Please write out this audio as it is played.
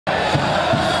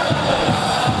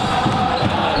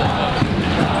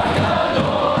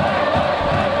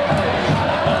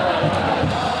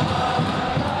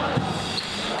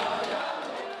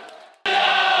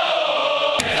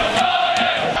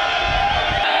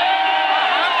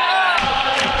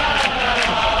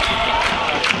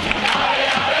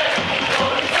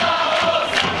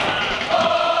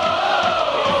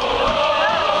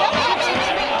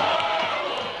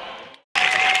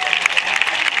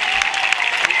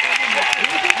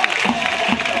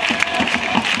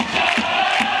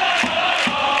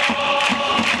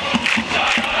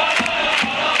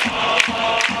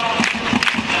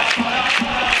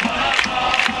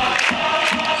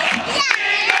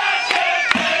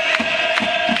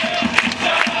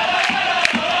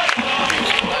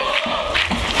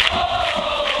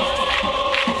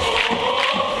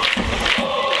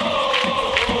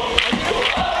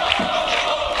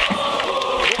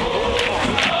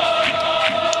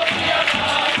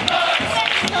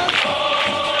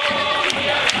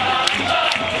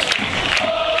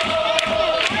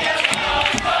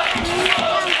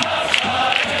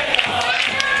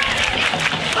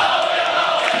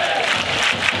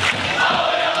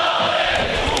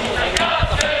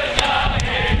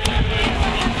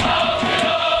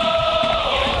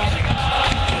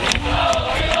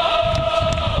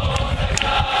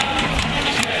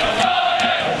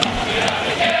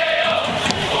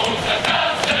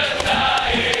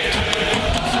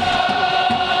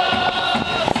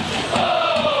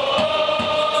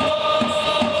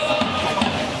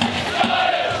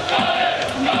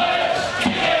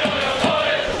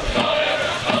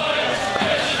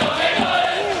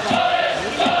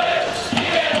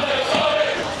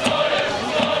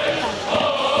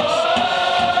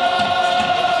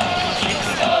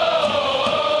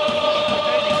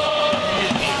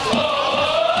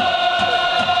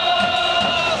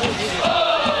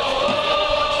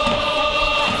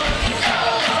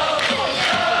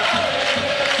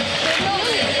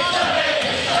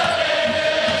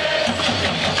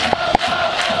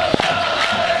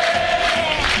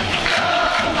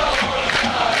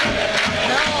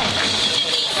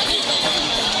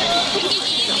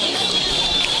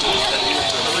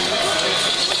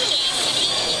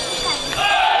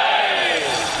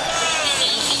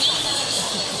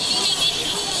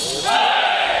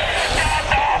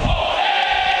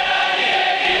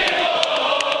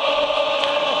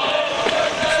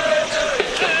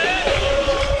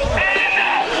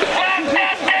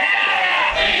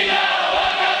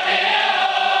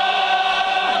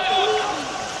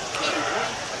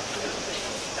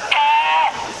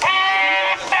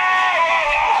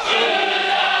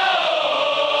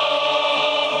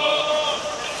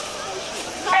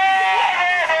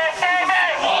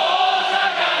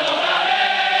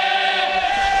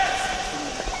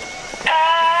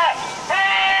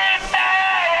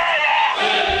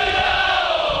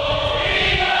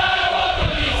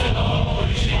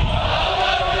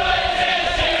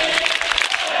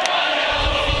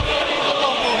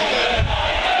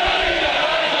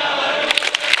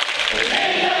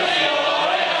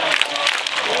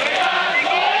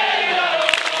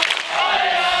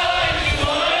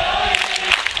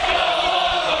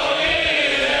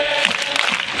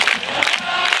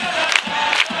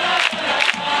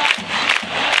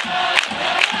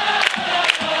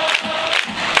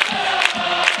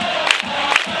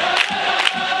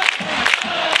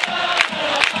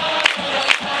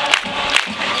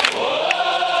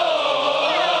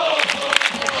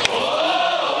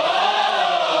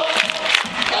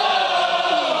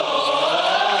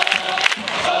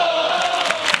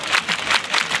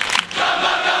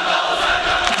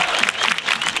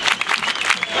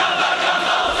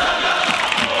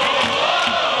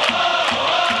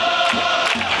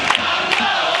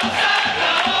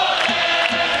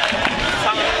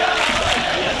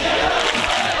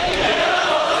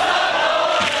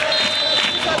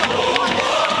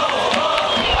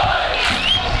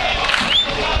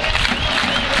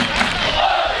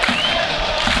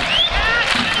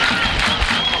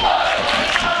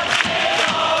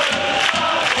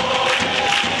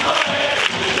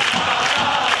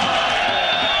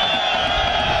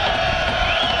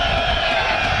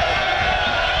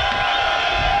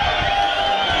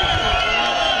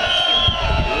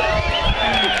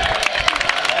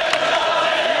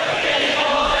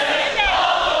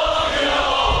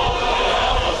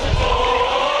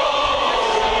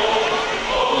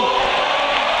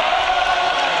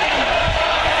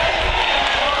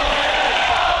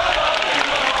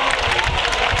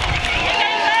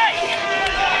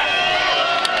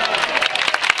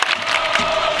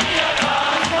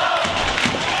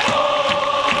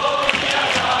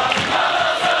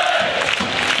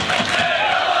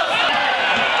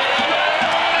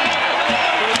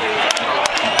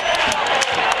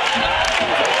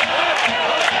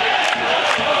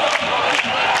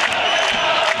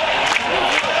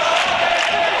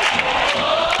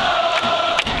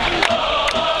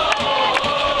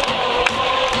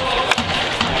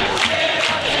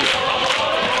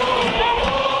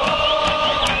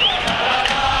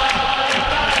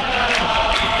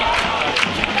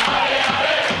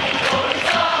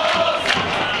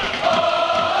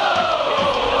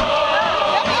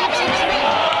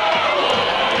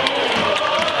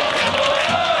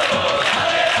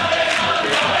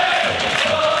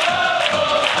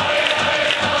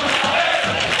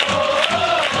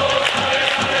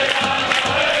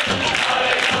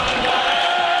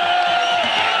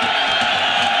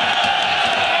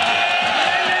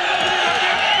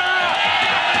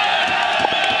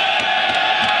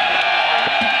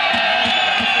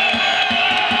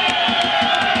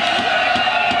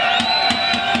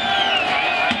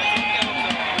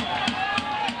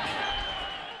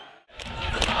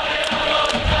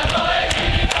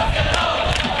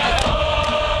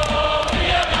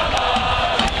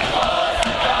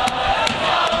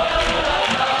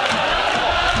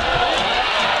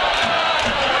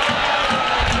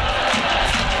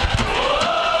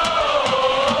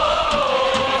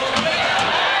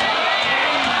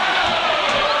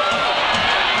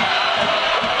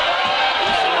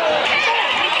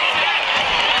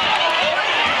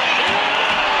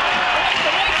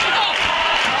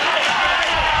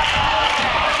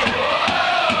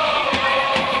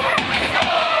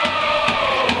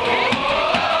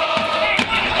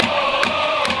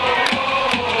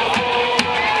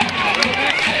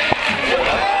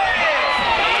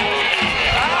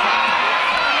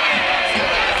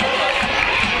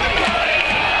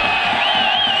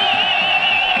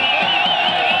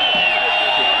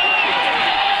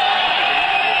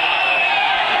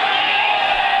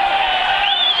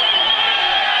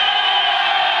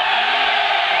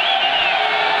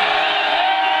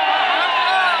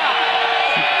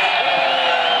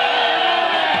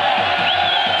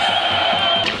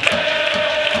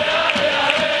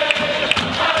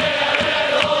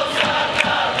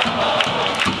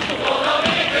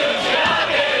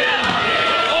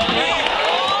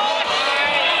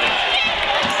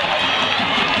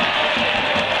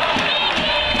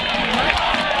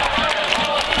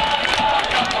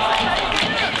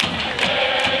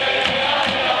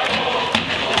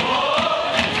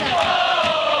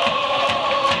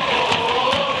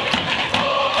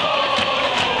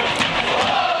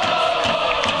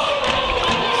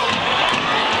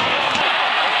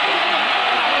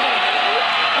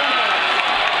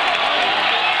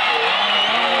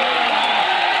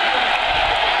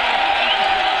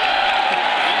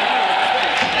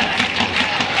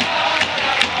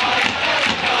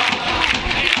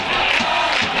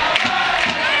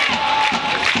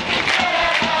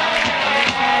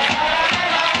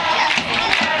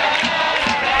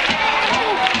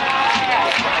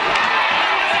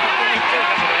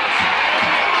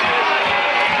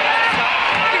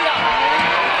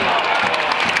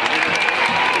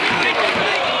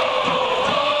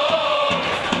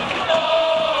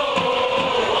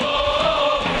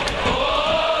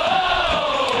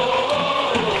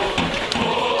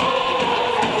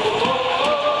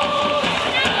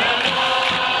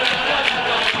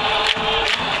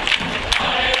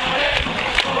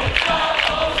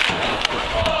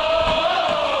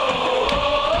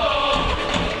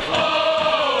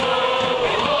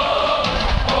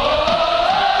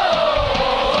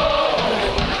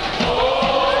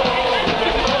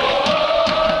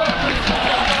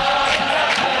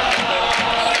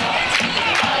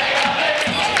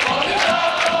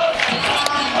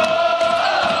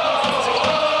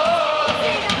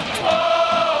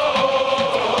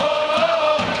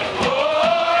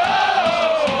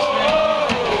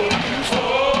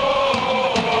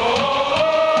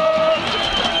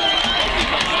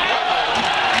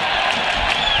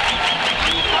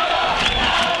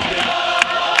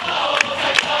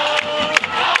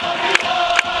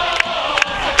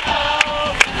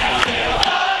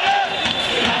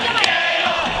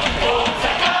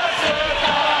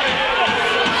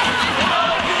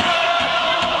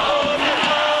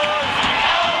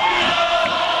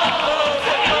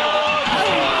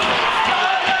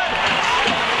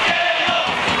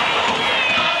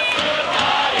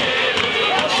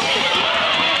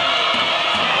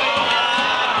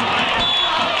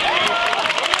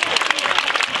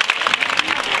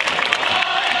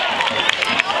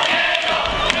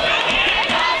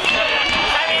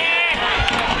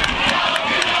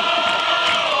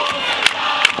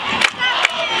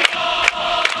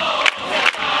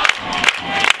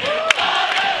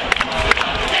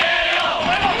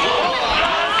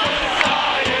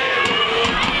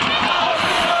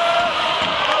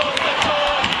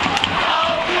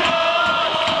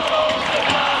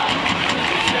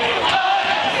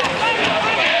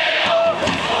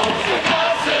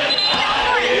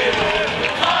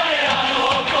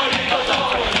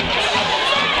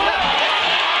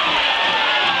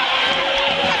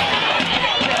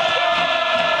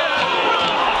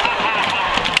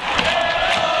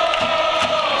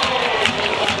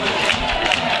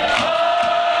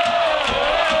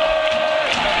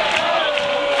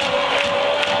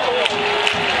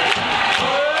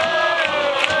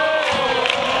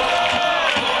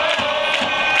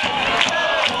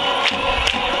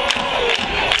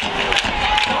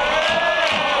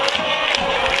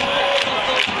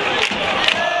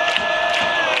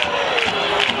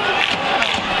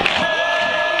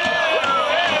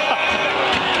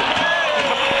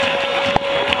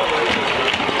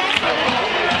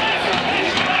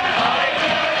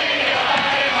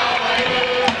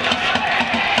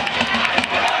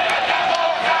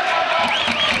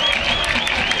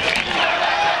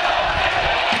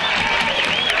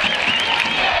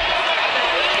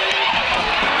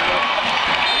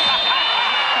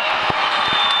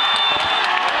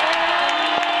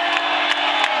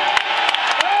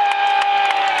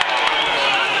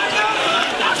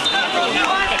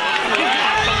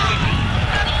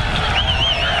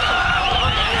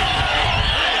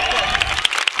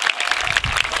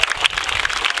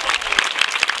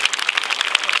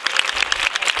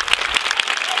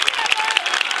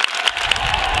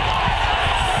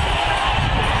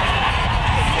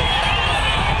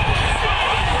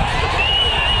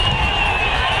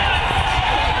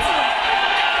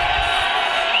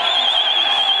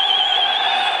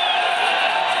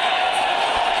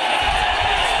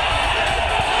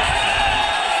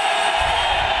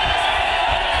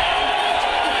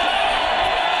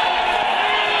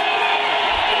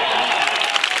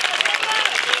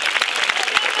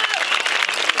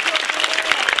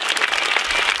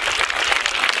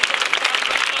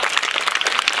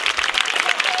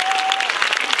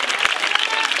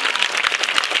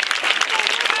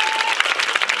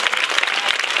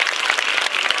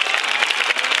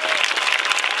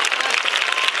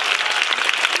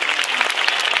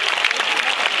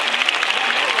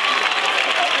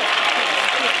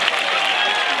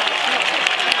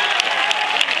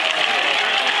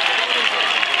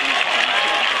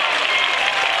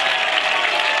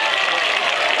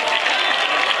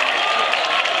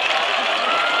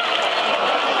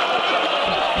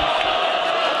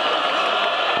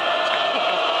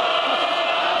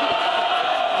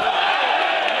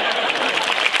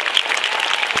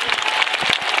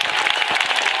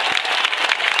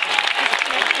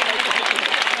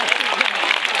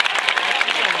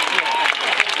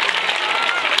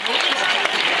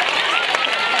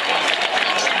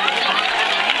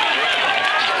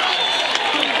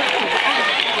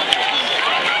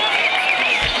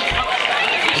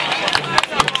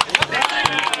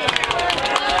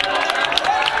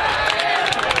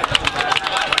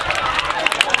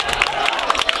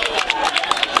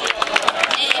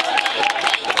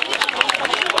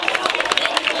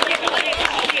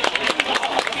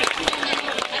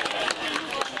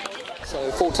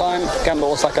Full-time, Gamba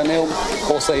Osaka 0,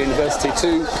 Hosei University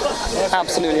 2.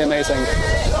 Absolutely amazing.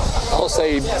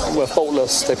 Hosei were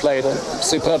faultless. They played a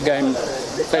superb game,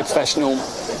 very professional.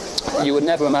 You would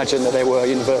never imagine that they were a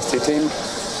university team.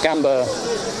 Gamba,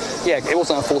 yeah, it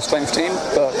wasn't a full-strength team,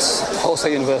 but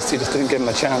Hosei University just didn't give them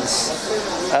a chance.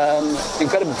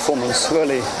 Incredible performance,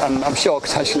 really. I'm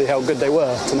shocked, actually, how good they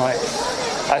were tonight.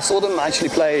 I saw them actually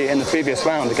play in the previous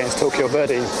round against Tokyo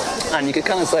Verdy, and you could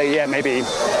kind of say, yeah, maybe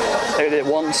they did it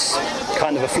once,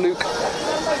 kind of a fluke,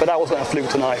 but that wasn't a fluke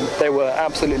tonight. They were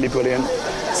absolutely brilliant.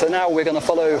 So now we're going to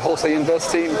follow Hosei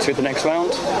University to the next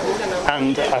round,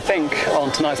 and I think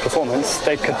on tonight's performance,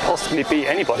 they could possibly beat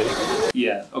anybody.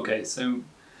 Yeah, okay, so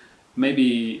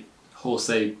maybe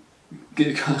Hosei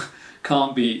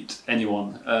can't beat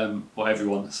anyone, or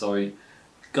everyone, sorry.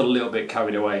 Got a little bit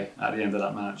carried away at the end of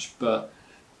that match, but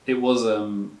it was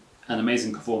an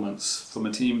amazing performance from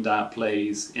a team that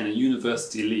plays in a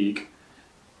university league.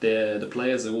 The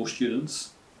players are all students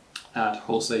at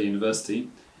Hosei University,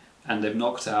 and they've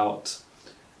knocked out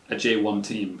a J1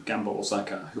 team, Gamba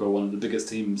Osaka, who are one of the biggest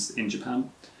teams in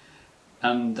Japan.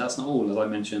 And that's not all. As I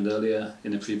mentioned earlier,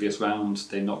 in the previous round,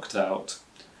 they knocked out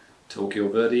Tokyo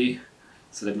Verdy,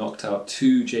 so they've knocked out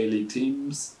 2 J-League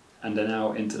teams, and they're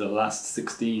now into the last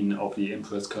 16 of the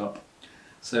Emperor's Cup.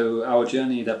 So our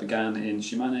journey that began in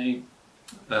Shimane,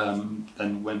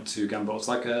 then went to Gamba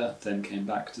Osaka, then came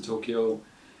back to Tokyo,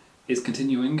 is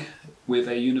continuing with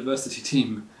a university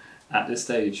team at this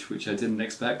stage, which I didn't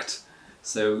expect.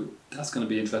 So that's going to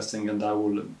be interesting, and I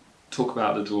will talk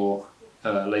about the draw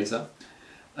later.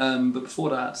 But before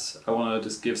that, I want to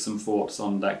just give some thoughts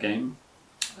on that game.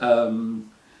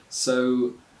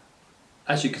 So,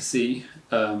 as you can see,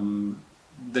 the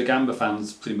Gamba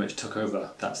fans pretty much took over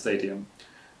that stadium.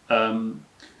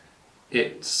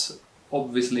 It's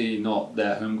obviously not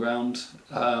their home ground.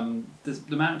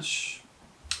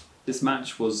 This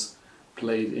match was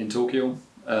played in Tokyo.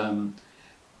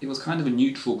 It was kind of a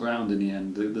neutral ground in the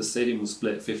end. The stadium was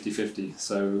split 50-50,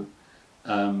 so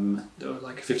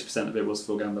like 50% of it was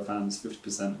for Gamba fans,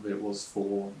 50% of it was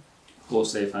for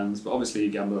Hosei fans, but obviously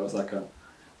Gamba Osaka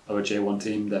are a J1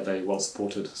 team, they're very well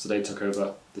supported, so they took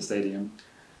over the stadium.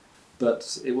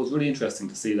 But it was really interesting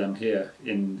to see them here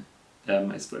in,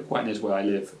 it's quite near to where I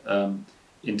live,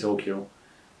 in Tokyo.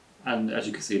 And as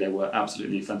you can see, they were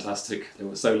absolutely fantastic. They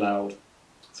were so loud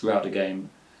throughout the game.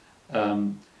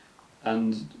 And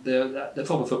they're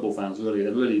proper football fans,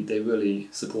 really. They really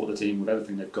support the team with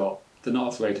everything they've got. They're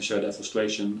not afraid to show their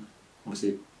frustration.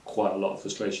 Obviously, quite a lot of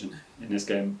frustration in this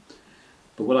game.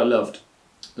 But what I loved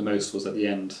the most was at the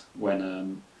end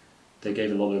when they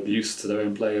gave a lot of abuse to their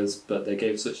own players, but they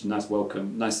gave such a nice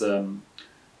welcome, nice what's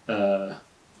the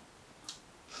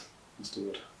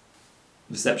word?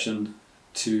 Reception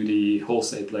to the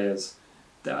Hosei players.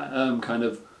 That kind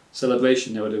of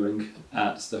celebration they were doing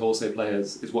at the Hosei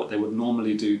players is what they would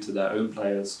normally do to their own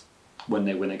players when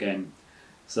they win a game.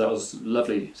 So that was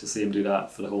lovely to see him do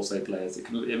that for the Hosei players. It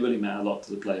really meant a lot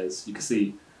to the players. You could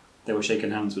see they were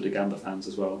shaking hands with the Gamba fans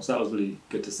as well. So that was really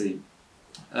good to see.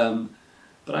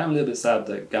 But I am a little bit sad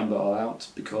that Gamba are out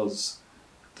because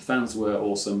the fans were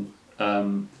awesome.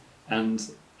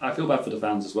 And I feel bad for the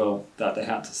fans as well that they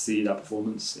had to see that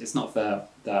performance. It's not fair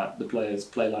that the players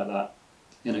play like that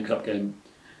in a cup game.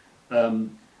 You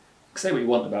can say what you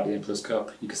want about the Emperor's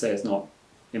Cup. You could say it's not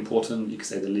important. You could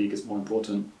say the league is more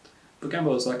important. But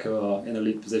Gamba Osaka are in a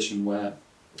league position where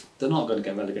they're not going to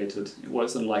get relegated. Well,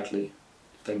 it's unlikely,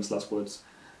 famous last words,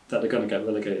 that they're going to get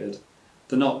relegated.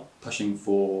 They're not pushing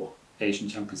for Asian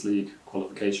Champions League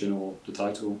qualification or the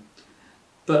title.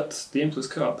 But the Emperor's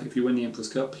Cup, if you win the Emperor's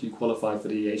Cup, you qualify for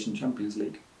the Asian Champions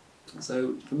League.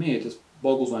 So for me, it just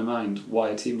boggles my mind why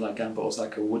a team like Gamba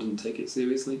Osaka wouldn't take it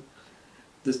seriously.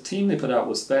 The team they put out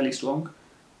was fairly strong,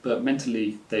 but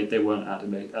mentally they weren't at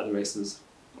the races.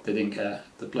 They didn't care.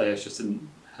 The players just didn't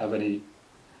have any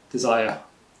desire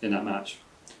in that match.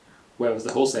 Whereas the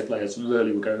Hosei players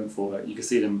really were going for it. You could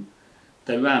see them,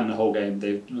 they ran the whole game,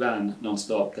 they ran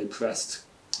non-stop, they pressed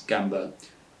Gamba,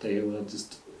 they were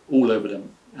just all over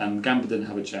them, and Gamba didn't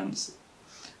have a chance.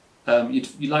 You'd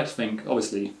like to think,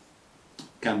 obviously,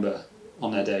 Gamba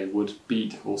on their day would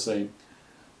beat Hosei,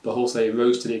 but Hosei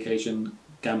rose to the occasion,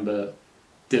 Gamba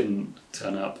didn't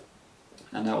turn up,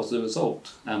 and that was the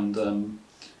result. And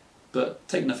but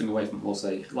take nothing away from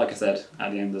Hosei. Like I said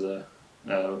at the end of the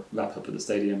wrap up at the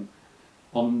stadium,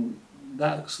 on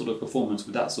that sort of performance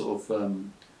with that sort of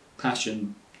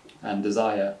passion and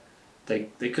desire, they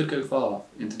could go far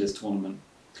into this tournament.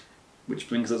 Which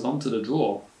brings us on to the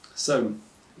draw. So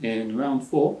in round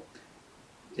 4,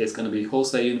 it's going to be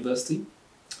Hosei University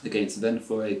against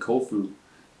Venfure Kofu,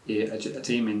 a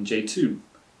team in J2.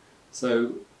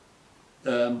 So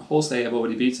Hosei have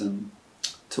already beaten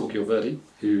Tokyo Verdy,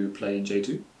 who play in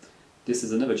J2. This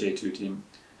is another J2 team.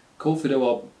 Kofu,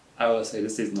 though, I would say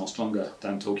this season are stronger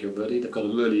than Tokyo Verdy. They've got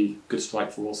a really good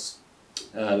strike force.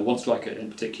 The one striker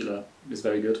in particular is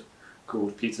very good,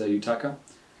 called Peter Yutaka.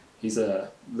 He's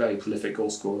a very prolific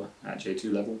goal scorer at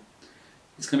J2 level.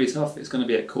 It's going to be tough. It's going to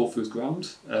be at Kofu's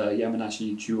ground,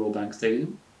 Yamanashi Juro Bank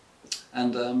Stadium.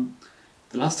 And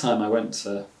the last time I went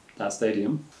to that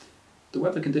stadium, the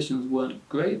weather conditions weren't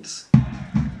great.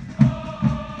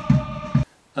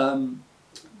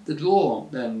 The draw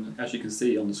then, as you can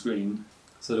see on the screen,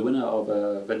 so the winner of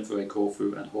Venfure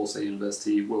Kofu and Hosei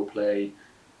University will play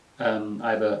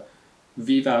either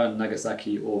Viva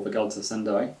Nagasaki or Vegalta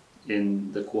Sendai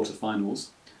in the quarterfinals.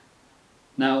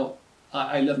 Now,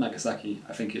 I love Nagasaki.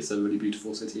 I think it's a really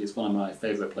beautiful city. It's one of my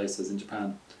favourite places in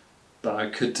Japan. But I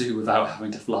could do without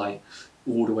having to fly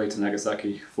all the way to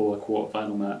Nagasaki for a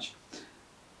quarterfinal match.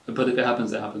 But if it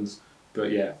happens, it happens.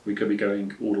 But yeah, we could be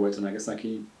going all the way to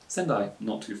Nagasaki. Sendai,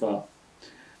 not too far.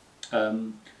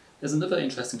 There's another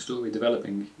interesting story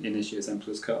developing in this year's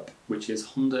Emperor's Cup, which is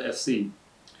Honda FC,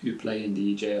 who play in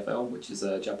the JFL, which is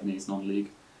a Japanese non-league,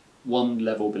 one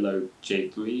level below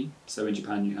J3. So in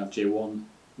Japan you have J1,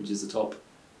 which is the top,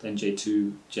 then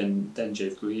J2, then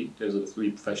J3. Those are the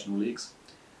 3 professional leagues.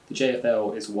 The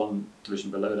JFL is one division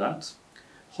below that.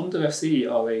 Honda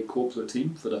FC are a corporate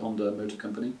team for the Honda Motor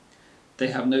Company. They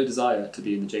have no desire to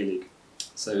be in the J-League.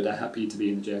 So they're happy to be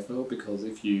in the JFL because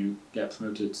if you get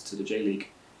promoted to the J-League,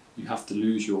 you have to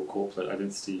lose your corporate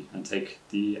identity and take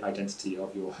the identity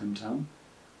of your hometown.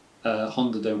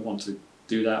 Honda don't want to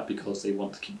do that because they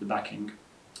want to keep the backing.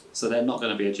 So they're not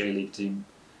going to be a J-League team.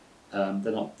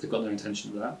 They've got no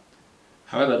intention of that.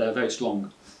 However, they're very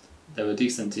strong. They're a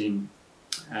decent team.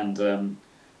 And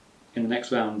in the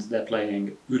next round, they're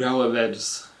playing Urawa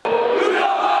Reds,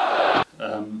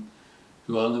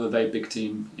 who are another very big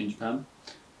team in Japan.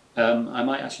 I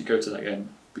might actually go to that game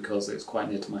because it's quite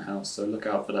near to my house, so look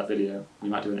out for that video. We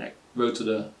might do a Road to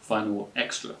the Final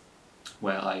extra,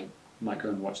 where I might go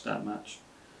and watch that match.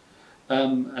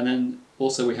 And then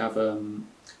also we have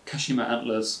Kashima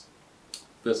Antlers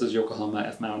versus Yokohama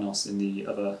F. Marinos in the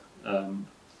other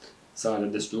side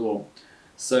of this draw.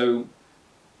 So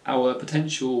our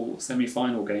potential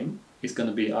semi-final game is going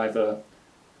to be either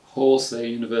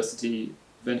Hosei University,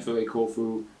 Venfure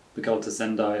Kofu, Vegalta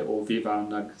Sendai or Viva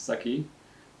Nagasaki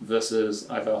versus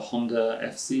either Honda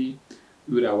FC,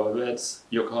 Urawa Reds,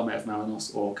 Yokohama F.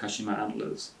 Marinos or Kashima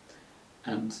Antlers.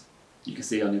 And you can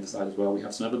see on the other side as well, we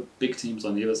have some other big teams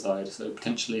on the other side, so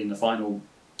potentially in the final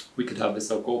we could have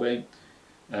Vissel Kobe,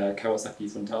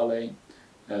 Kawasaki Frontale,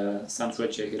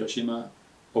 Sanfrecce Hiroshima,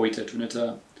 Oita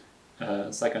Trinita,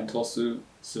 Saikan Tosu,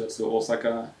 Suetsu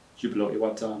Osaka, Jubilo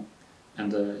Iwata,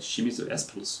 and Shimizu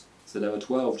S+. So there are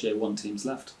 12 J1 teams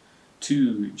left,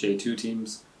 2 J2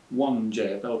 teams, 1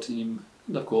 JFL team,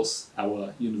 and of course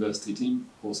our university team,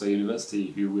 Hosei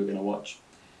University, who we're going to watch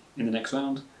in the next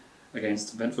round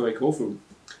against Benfure Kofu.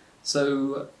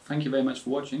 So thank you very much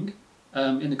for watching.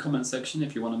 In the comment section,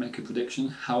 if you want to make a prediction,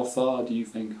 how far do you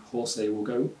think Hosei will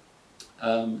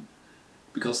go?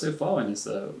 Because so far in this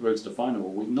road to the final,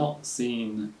 we've not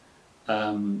seen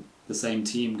the same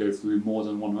team go through more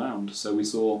than one round. So we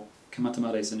saw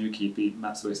Kamatamare Sanuki beat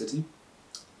Matsue City.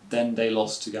 Then they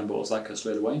lost to Gamba Osaka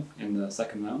straight away in the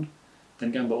second round.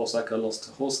 Then Gamba Osaka lost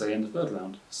to Hosei in the third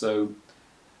round. So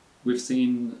we've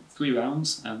seen 3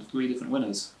 rounds and 3 different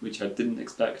winners, which I didn't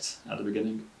expect at the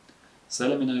beginning. So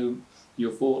let me know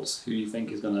your thoughts, who you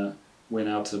think is going to win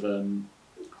out of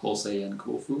Hosei and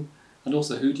Kofu, and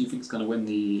also who do you think is going to win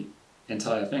the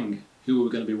entire thing? Who are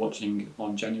we going to be watching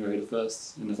on January the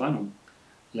 1st in the final?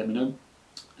 Let me know,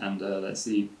 and let's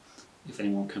see if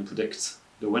anyone can predict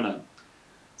the winner.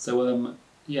 So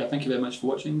yeah, thank you very much for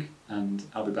watching, and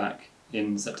I'll be back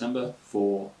in September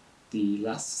for the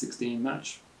last 16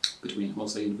 match between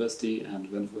Hosei University and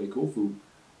Benfue Kofu.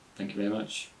 Thank you very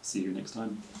much. See you next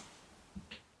time.